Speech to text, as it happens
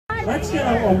Let's get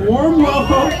a warm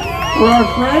welcome for our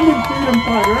friend and freedom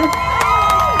fighter,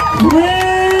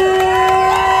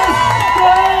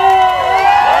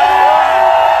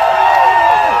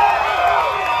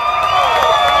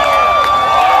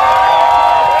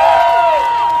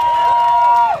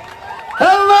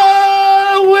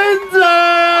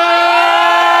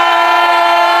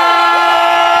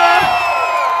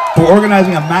 We're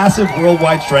organizing a massive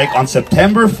worldwide strike on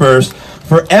September 1st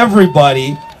for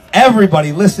everybody.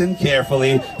 Everybody, listen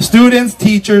carefully. Students,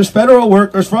 teachers, federal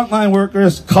workers, frontline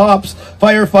workers, cops,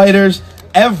 firefighters,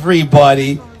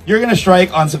 everybody. You're going to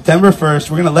strike on September 1st.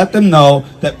 We're going to let them know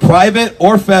that private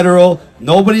or federal,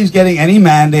 nobody's getting any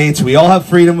mandates. We all have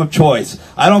freedom of choice.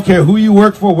 I don't care who you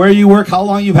work for, where you work, how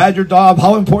long you've had your job,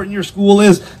 how important your school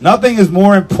is. Nothing is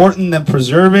more important than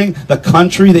preserving the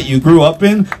country that you grew up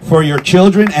in for your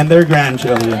children and their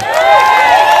grandchildren.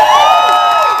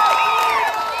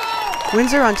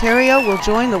 Windsor, Ontario will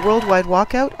join the Worldwide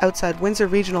Walkout outside Windsor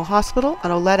Regional Hospital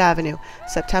on Ouellette Avenue,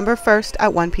 September 1st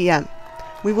at 1 p.m.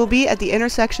 We will be at the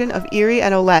intersection of Erie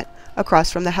and Ouellette, across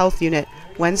from the health unit,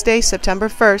 Wednesday, September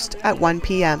 1st at 1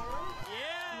 p.m.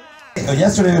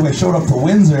 Yesterday we showed up to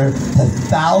Windsor, had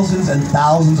thousands and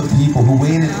thousands of people who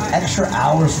waited extra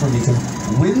hours for me, because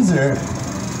Windsor,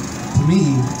 to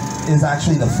me, is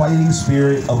actually the fighting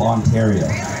spirit of Ontario.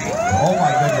 Oh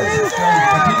my goodness, it's crazy.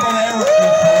 The people there were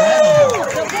incredible.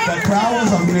 The crowd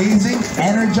was amazing,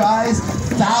 energized,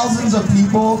 thousands of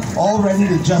people all ready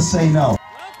to just say no.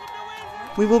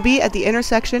 We will be at the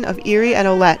intersection of Erie and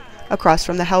Ouellette, across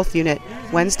from the health unit,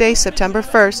 Wednesday, September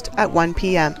 1st at 1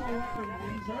 p.m.